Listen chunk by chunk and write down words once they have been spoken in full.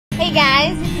Hey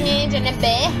guys, it's me, Jennie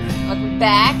Bee. Welcome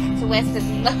back to West of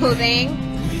Loathing.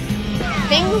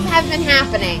 Things have been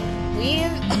happening.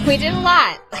 We did a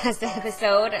lot last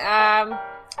episode.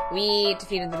 We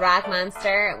defeated the rock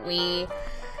monster. We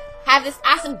have this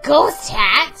awesome ghost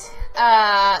hat.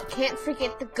 Can't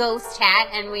forget the ghost hat.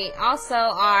 And we also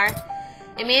are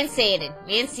emancipated.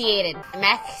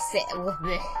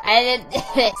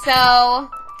 So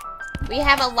we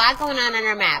have a lot going on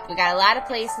our map. We got a lot of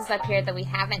places up here that we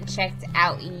haven't checked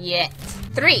out yet.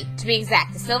 3, to be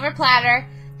exact. The Silver Platter,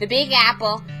 the Big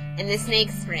Apple, and the Snake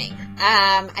Spring.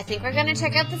 I think we're gonna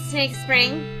check out the Snake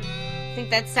Spring. I think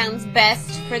that sounds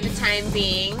best for the time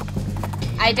being.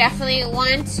 I definitely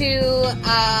want to,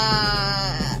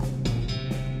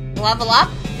 level up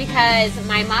because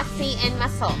my Moxie and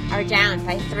Muscle are down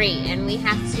by 3, and we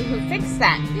have to fix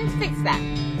that.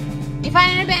 You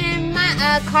find an abandoned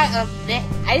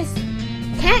I just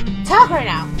can't talk right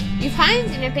now. You find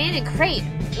an abandoned crate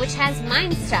which has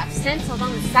mine stuff stenciled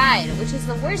on the side, which is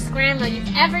the worst grammar you've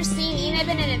ever seen,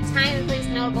 even in a time and place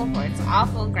notable for its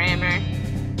awful grammar.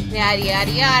 Yada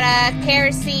yada yada.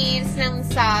 Kerosene, smelling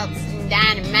salts, and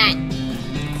dynamite.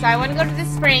 So I want to go to the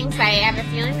springs. I have a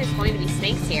feeling there's going to be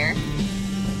snakes here.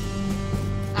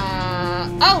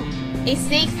 Oh, a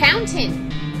snake fountain.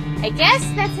 I guess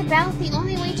that's about the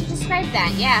only way to describe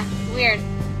that. Yeah, weird.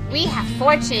 We have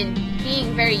fortune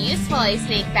being very useful, a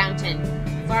snake fountain.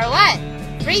 For what?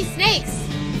 3 snakes!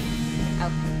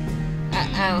 Oh.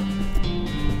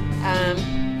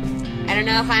 I don't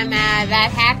know if I'm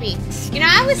that happy. You know,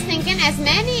 I was thinking, as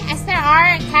many as there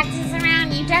are cactuses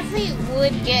around, you definitely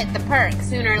would get the perk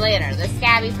sooner or later. The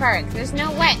scabby perk. There's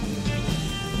no way.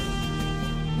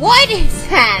 What is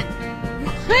that?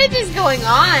 What is going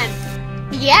on?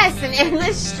 Yes, an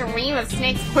endless stream of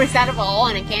snakes pours out of a hole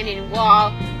in a canyon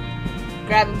wall.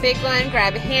 Grab a big one,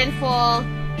 grab a handful.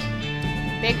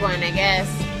 Big one, I guess.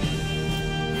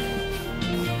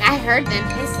 I heard them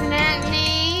hissing at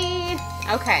me.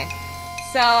 Okay,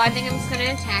 so I think I'm just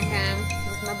gonna attack him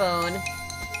with my bone.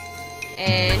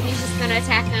 And he's just gonna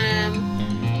attack him.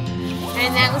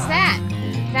 And that was that.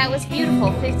 That was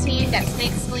beautiful. 15, got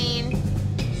snake spleen.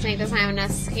 Snake doesn't have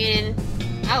enough skin.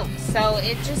 Oh, so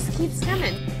it just keeps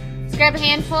coming. Let's grab a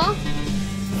handful.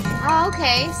 Oh,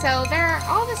 okay, so they're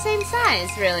all the same size,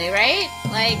 really, right?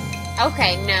 Like,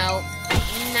 okay, no.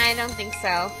 I don't think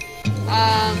so.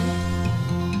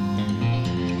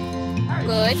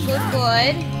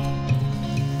 Good.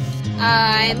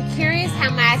 I'm curious how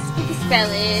my spooky spell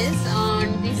is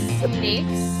on these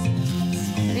snakes.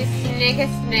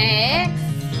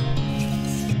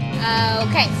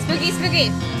 Okay,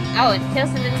 spooky. Oh, it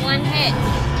kills them in 1 hit.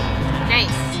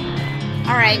 Nice.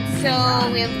 Alright, so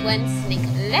we have 1 snake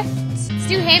left. Let's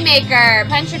do Haymaker.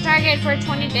 Punch your target for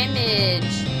 20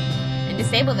 damage. And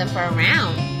disable them for a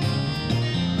round.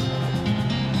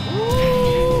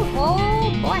 Ooh,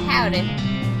 oh boy, howdy.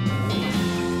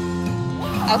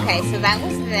 Okay, so that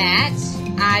was that.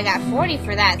 I got 40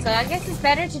 for that, so I guess it's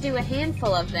better to do a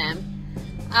handful of them.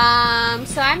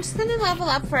 So I'm just gonna level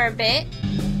up for a bit.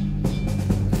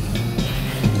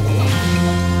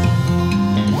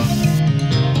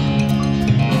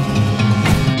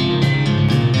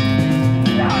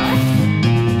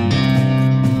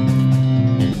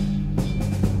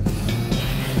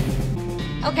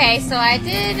 Okay, so I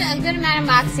did a good amount of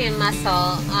Moxie and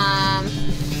Muscle.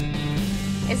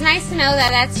 It's nice to know that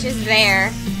that's just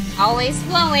there. Always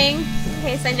flowing, in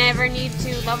case I never need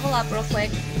to level up real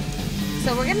quick.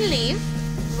 So we're gonna leave.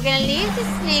 We're gonna leave the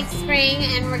Snake Spring,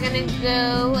 and we're gonna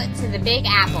go to the Big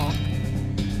Apple.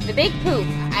 The Big Poop.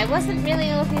 I wasn't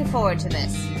really looking forward to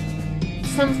this.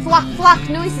 Some flock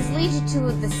noises lead you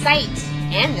to the sight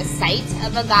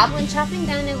of a goblin chopping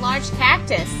down a large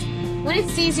cactus. When it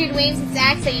sees you, it waves its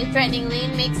axe at you threateningly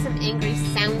and makes some angry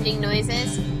sounding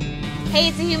noises. Hey,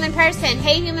 it's a human person.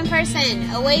 Hey, human person.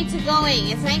 Away to going.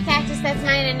 It's my cactus that's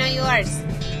mine and not yours.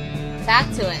 Talk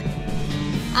to it.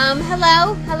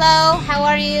 Hello? How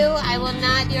are you? I will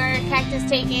not your cactus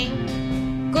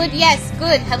taking. Good, yes,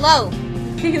 good. Hello.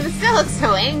 You still look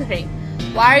so angry.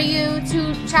 Why are you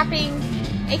two chopping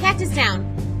a cactus down?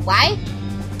 Why?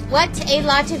 What a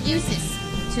lot of uses.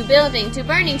 To building, to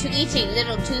burning, to eating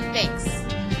little toothpicks.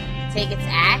 Take its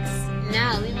axe?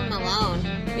 No, leave him alone.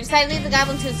 We decided to leave the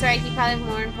goblin to his right. He probably have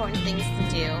more important things to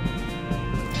do.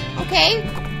 Okay,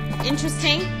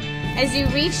 interesting. As you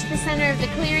reach the center of the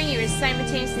clearing, you are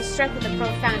simultaneously struck with a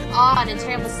profound awe and a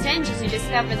terrible stench as you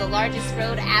discover the largest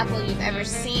road apple you've ever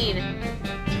seen.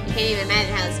 You can't even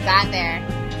imagine how this got there.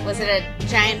 Was it a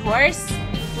giant horse?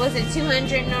 Was it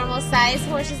 200 normal-sized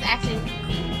horses acting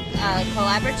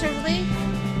collaboratively?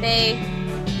 They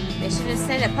They should have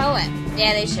sent a poet.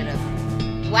 Yeah, they should have.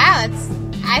 Wow,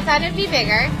 I thought it'd be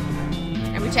bigger.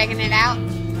 Are we checking it out?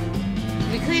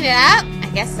 Did we clean it up? I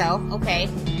guess so. Okay.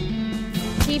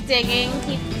 Keep digging.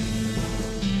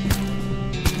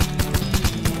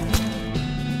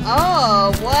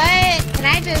 Oh, what? Can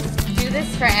I just do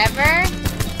this forever?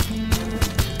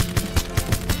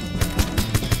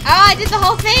 Oh, I did the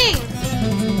whole thing!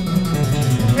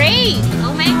 Great!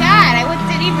 Oh my god, I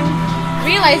didn't even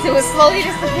realize it was slowly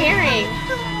disappearing.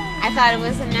 I thought it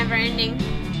was a never-ending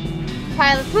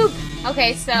pile of poop.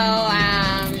 Okay, so,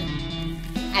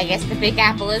 I guess the Big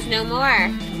Apple is no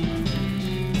more.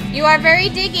 You are very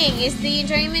digging. Is the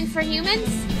enjoyment for humans?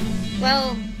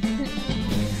 Well,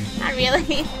 not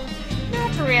really.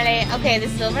 Not really. Okay, the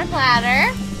silver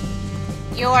platter.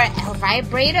 Your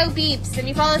vibrato beeps and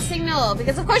you follow a signal.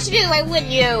 Because of course you do. Why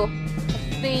wouldn't you?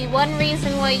 The one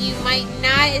reason why you might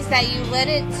not is that you led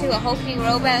it to a hulking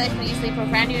robot that can easily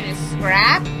profound you in a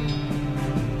scrap.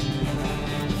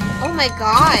 Oh my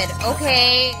god.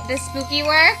 Okay, the spooky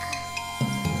work.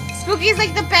 Spooky is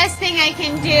like the best thing I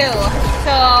can do.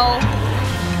 So...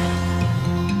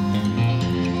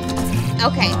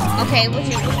 Okay,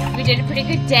 we did a pretty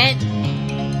good dent.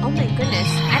 Oh my goodness,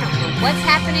 I don't know what's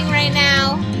happening right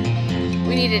now.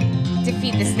 We need to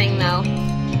defeat this thing though.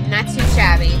 Not too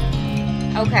shabby.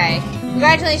 Okay.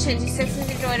 Congratulations, you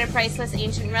successfully enjoyed a priceless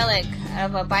ancient relic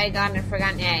of a bygone and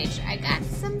forgotten age. I got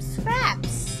some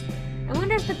scraps. I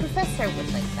wonder if the professor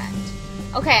would like that.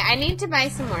 Okay, I need to buy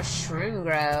some more shroom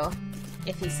grow.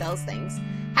 If he sells things.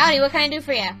 Howdy, what can I do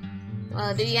for you?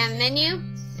 Well, do you have a menu?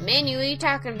 A menu? What are you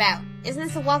talking about? Isn't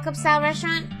this a walk-up style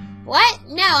restaurant? What?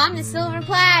 No, I'm the silver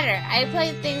platter. I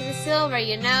plate things with silver,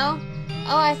 you know?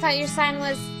 Oh, I thought your sign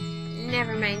was...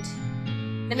 Never mind.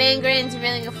 The man grins,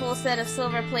 revealing a full set of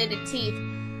silver-plated teeth.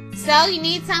 So, you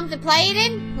need something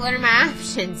plated? What are my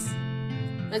options?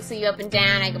 Looks at you up and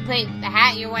down. I can plate the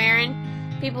hat you're wearing.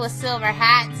 People with silver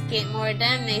hats get more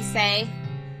done, they say.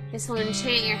 This will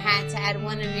enchant your hat to add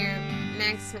one of your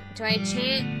maximum... Do I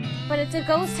enchant? But it's a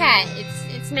ghost hat.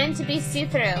 It's meant to be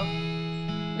see-through.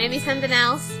 Maybe something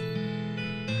else?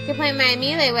 You can plate my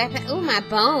melee weapon. Ooh, my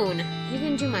bone. You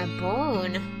can do my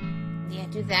bone. Yeah,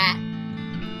 do that.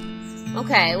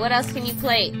 Okay, what else can you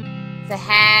plate? The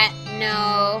hat?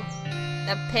 No.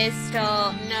 The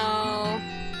pistol? No.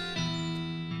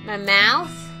 My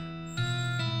mouth?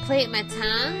 Plate my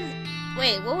tongue?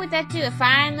 Wait, what would that do? A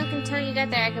fine-looking tongue you got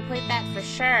there, I could plate that for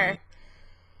sure.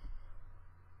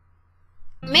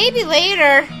 Maybe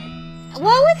later.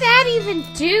 What would that even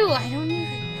do? I don't even know.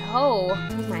 Oh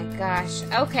my gosh.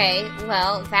 Okay,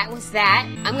 well, that was that.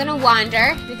 I'm gonna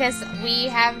wander because we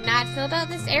have not filled out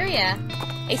this area.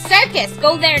 A circus!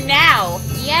 Go there now!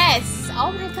 Yes!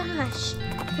 Oh my gosh.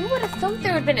 Who would have thought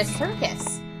there would have been a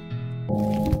circus?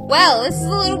 Well, this is a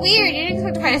little weird. You didn't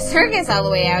expect to find a circus all the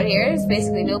way out here. There's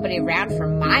basically nobody around for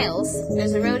miles.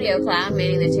 There's a rodeo clown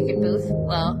manning the ticket booth.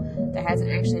 Well, there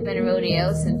hasn't actually been a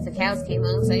rodeo since the cows came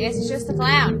home, so I guess it's just a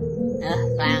clown.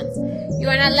 Ugh, clowns. You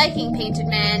are not liking Painted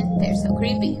Man. They're so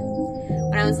creepy.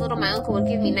 When I was little, my uncle would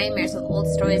give me nightmares with old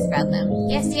stories about them.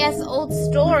 Yes, old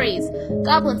stories.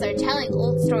 Goblins are telling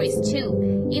old stories too.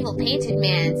 Evil Painted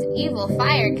Mans, evil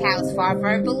fire cows far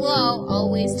below,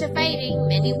 always to fighting,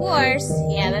 many wars.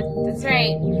 Yeah, that's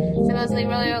right. Supposedly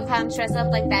rodeo clowns dress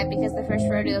up like that because the first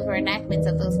rodeos were enactments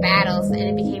of those battles, and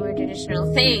it became a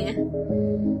traditional thing.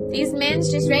 These men's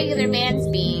just regular mans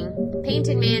being.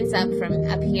 Painted Man's up from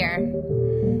up here.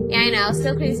 Yeah, I know,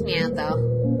 still creeps me out though.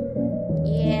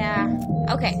 Yeah.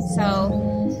 Okay,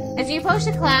 so as you approach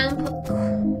the clown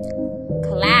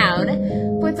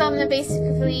puts on the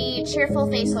basically cheerful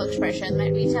facial expression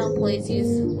that retail employees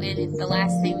use when the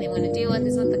last thing they want to deal with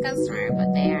is with the customer,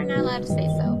 but they are not allowed to say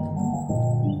so.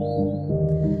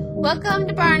 Welcome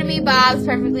to Barnaby Bob's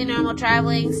perfectly normal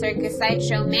traveling circus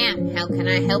sideshow. Ma'am, how can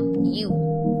I help you?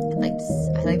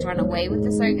 I'd like to run away with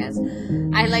the circus.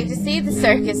 I'd like to see the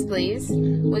circus, please.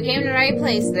 We came to the right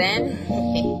place then.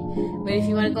 But if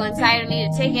you want to go inside or need a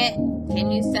ticket,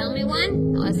 can you sell me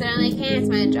one? Oh, I certainly can. It's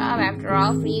my job after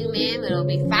all. For you, ma'am, it'll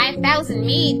be 5,000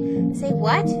 meat. Say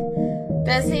what?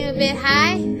 Does seem a bit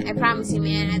high? I promise you,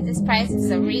 man, at this price,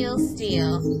 it's a real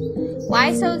steal.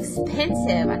 Why so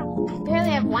expensive? I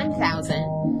barely have 1,000.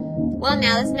 Well,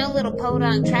 now, there's no little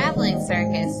podunk traveling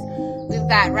circus. We've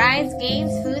got rides,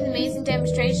 games, food, amazing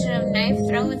demonstration of knife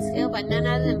throwing skill by none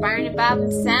other than Barney Bob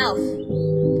himself.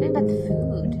 Tell me about the food.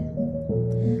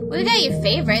 We've got your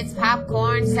favorites,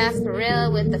 popcorn,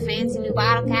 sarsaparilla with the fancy new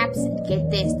bottle caps. Get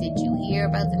this, did you hear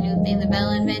about the new thing the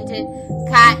Bella invented?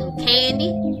 Cotton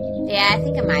candy? Yeah, I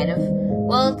think I might have.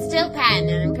 Well, it's still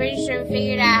patented, and I'm pretty sure we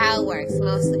figured out how it works,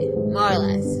 mostly. More or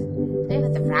less. Maybe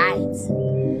with the rides.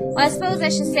 Well, I suppose I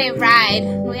should say ride.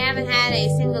 We haven't had a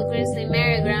single grisly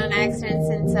merry-go-round accident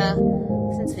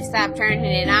since we stopped turning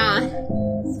it on.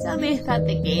 Tell me about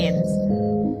the games.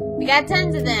 We got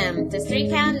tons of them. Does 3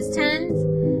 count as tons?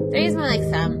 3 is more like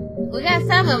some. We got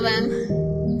some of them.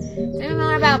 Tell me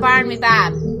more about Barnaby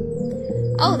Bob.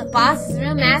 Oh, the boss is a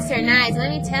real master of knives.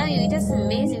 Let me tell you, he does some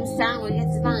amazing song where he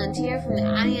gets a volunteer from the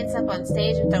audience up on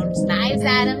stage and throws knives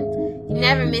at him. He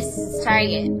never misses his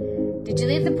target. Did you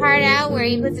leave the part out where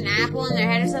he puts an apple in their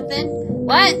head or something?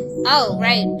 What? Oh,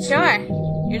 right, sure.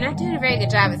 You're not doing a very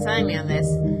good job at selling me on this.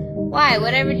 Why,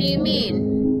 whatever do you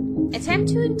mean?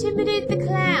 Attempt to intimidate the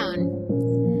clown.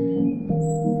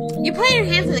 You put your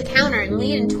hands on the counter and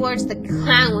lean towards the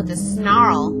clown with a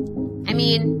snarl. I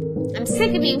mean, I'm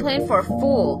sick of being played for a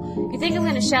fool. You think I'm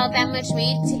gonna shell out that much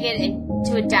meat to get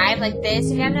to a dive like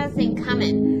this? You got another thing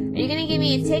coming. Are you gonna give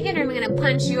me a ticket or am I gonna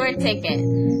punch your ticket?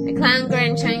 The clown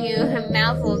grinned, showing you a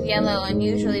mouthful of yellow,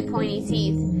 unusually pointy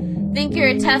teeth. Think you're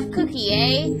a tough cookie,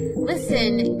 eh?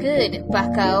 Listen, good,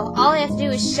 bucko. All I have to do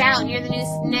is shout and you're the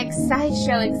next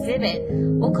sideshow exhibit.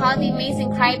 We'll call it the Amazing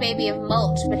Crybaby of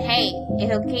Mulch, but hey,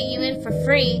 it'll get you in for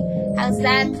free. How's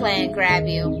that plan grab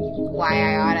you? Why,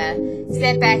 I oughta.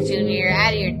 Step back, Junior. You're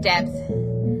out of your depth.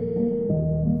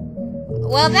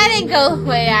 Well, that didn't go the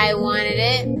way I wanted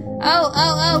it.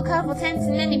 Oh, colorful tents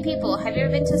and many people. Have you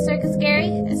ever been to a circus, Gary?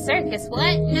 A circus?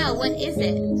 What? No, what is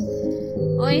it?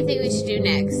 What do you think we should do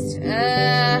next?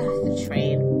 The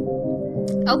train.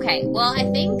 Okay, well, I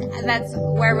think that's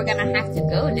where we're gonna have to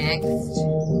go next.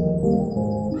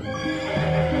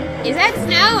 Is that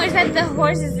snow or is that the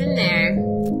horses in there?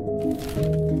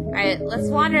 Alright, let's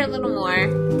wander a little more.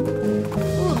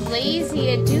 Ooh,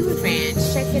 Lazy Dude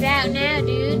Ranch. Check it out now,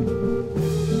 dude.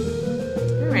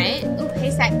 Alright. Ooh,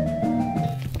 haystack.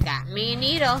 Got me a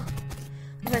needle.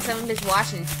 Looks like someone is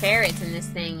watching ferrets in this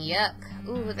thing. Yuck.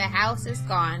 Ooh, the house is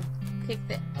gone. Kicked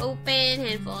it open,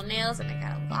 handful of nails, and I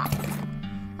got a lock.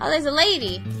 Oh, there's a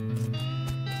lady.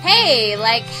 Hey,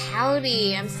 like,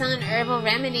 howdy. I'm selling herbal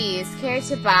remedies. Care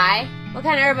to buy? What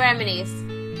kind of herbal remedies?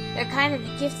 They're kind of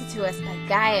gifted to us by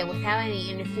Gaia without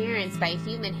any interference by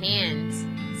human hands.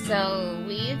 So,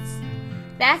 weeds?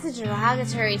 That's a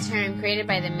derogatory term created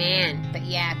by the man. But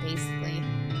yeah, basically.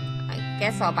 I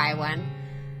guess I'll buy one.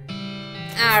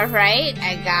 Alright,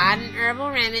 I got an herbal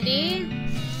remedy.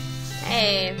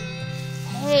 Hey,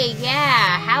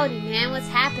 yeah, howdy, man, what's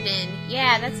happening?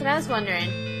 Yeah, that's what I was wondering.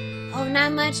 Oh,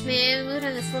 not much, man. We moved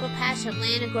on this little patch of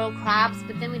land to grow crops,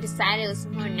 but then we decided it was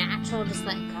more natural, just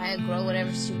let Gaia grow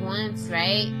whatever she wants,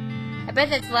 right? I bet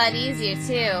that's a lot easier,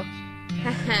 too.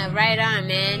 Right on,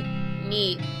 man.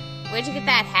 Neat. Where'd you get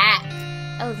that hat?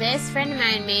 Oh, this friend of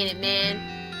mine made it, man.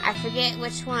 I forget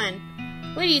which one.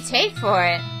 What do you take for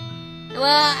it? Well,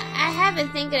 I have been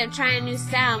thinking of trying a new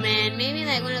style, man. Maybe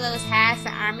like one of those hats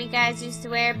that army guys used to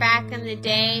wear back in the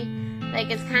day. Like,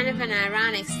 it's kind of an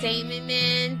ironic statement,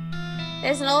 man.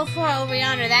 There's an old fort over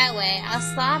yonder that way. I'll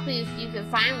stop you if you can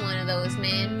find one of those,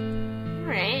 man.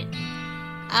 Alright.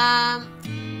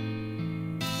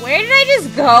 Where did I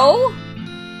just go?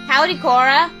 Howdy,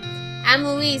 Cora. I'm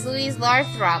Louise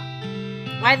Larthrop.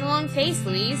 Why the long face,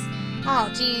 Louise? Oh,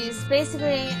 geez.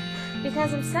 Basically,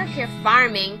 because I'm stuck here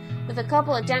farming with a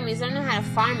couple of dummies who don't know how to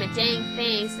farm a dang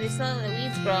thing, so they still let the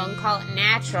weeds grow and call it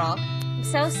natural. I'm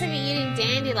so sick of eating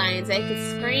dandelions I could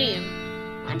scream.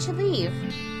 Why don't you leave?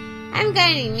 I haven't got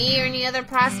any meat or any other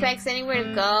prospects anywhere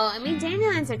to go. I mean,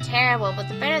 dandelions are terrible, but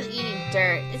they're better than eating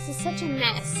dirt. This is such a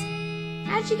mess.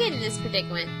 How'd you get in this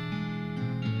predicament?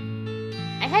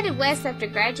 I headed west after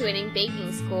graduating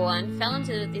baking school and fell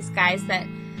into these guys that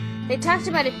they talked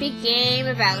about a big game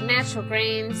about natural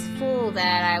grains. Fool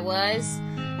that I was.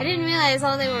 I didn't realize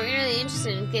all they were really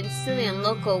interested in getting silly on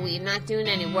local weed, not doing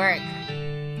any work.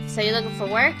 So you're looking for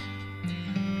work?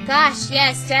 Gosh,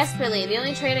 yes, desperately. The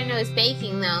only trade I know is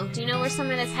baking, though. Do you know where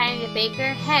someone that's hiring a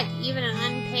baker? Heck, even an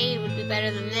unpaid would be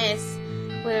better than this.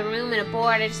 With a room and a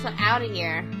board, I just want out of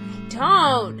here.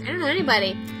 I don't know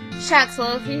anybody. Shucks,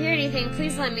 well, if you hear anything,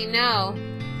 please let me know.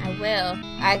 I will.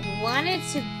 I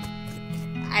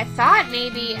thought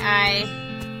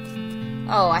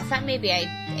maybe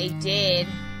I did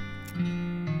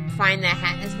find that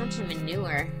hat. There's a bunch of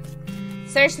manure.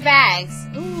 Search the bags.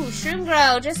 Ooh, shroom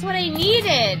grow. Just what I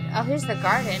needed. Oh, here's the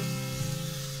garden.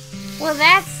 Well,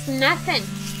 that's nothing.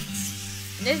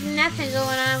 There's nothing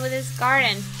going on with this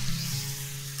garden.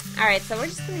 Alright, so we're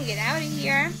just gonna get out of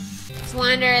here. Let's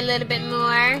wander a little bit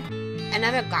more.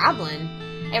 Another goblin.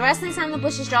 A rustling sound in the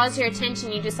bushes draws your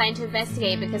attention. You decide to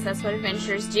investigate because that's what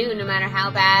adventurers do, no matter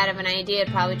how bad of an idea it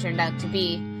probably turned out to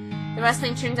be. The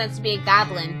rustling turns out to be a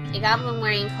goblin. A goblin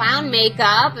wearing clown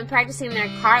makeup and practicing their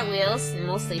cartwheels,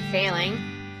 mostly failing.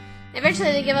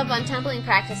 Eventually they give up on tumbling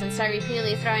practice and start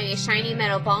repeatedly throwing a shiny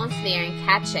metal ball into the air and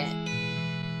catch it.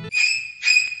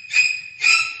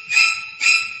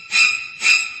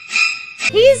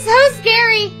 He's so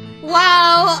scary!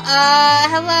 Wow,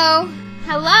 hello.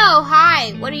 Hello,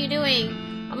 hi, what are you doing?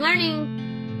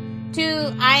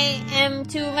 I am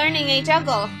learning a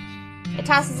juggle. It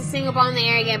tosses a single ball in the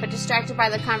air again, but distracted by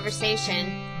the conversation.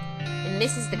 And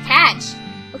misses the catch.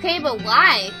 Okay, but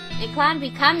why? A clown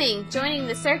becoming, joining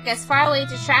the circus, far away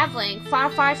to traveling, far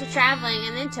to traveling,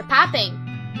 and then to popping.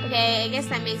 Okay, I guess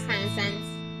that makes kind of sense.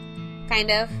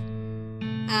 Kind of.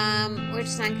 We're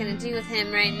just not gonna do with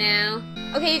him right now.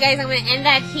 Okay, you guys, I'm gonna end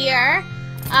that here.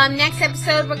 Next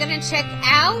episode, we're gonna check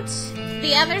out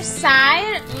the other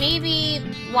side. Maybe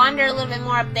wander a little bit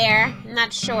more up there. I'm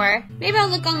not sure. Maybe I'll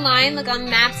look on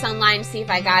maps online, see if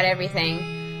I got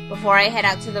everything before I head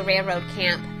out to the railroad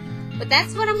camp. But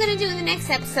that's what I'm gonna do in the next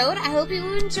episode. I hope you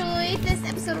enjoyed this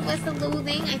episode of What's the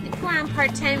Loathing. I think we're on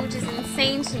part 10, which is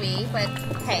insane to me, but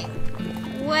hey,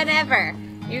 whatever.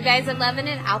 You guys are loving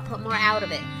it, I'll put more out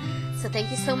of it. So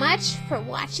thank you so much for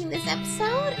watching this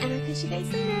episode, and I'll catch you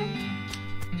guys later.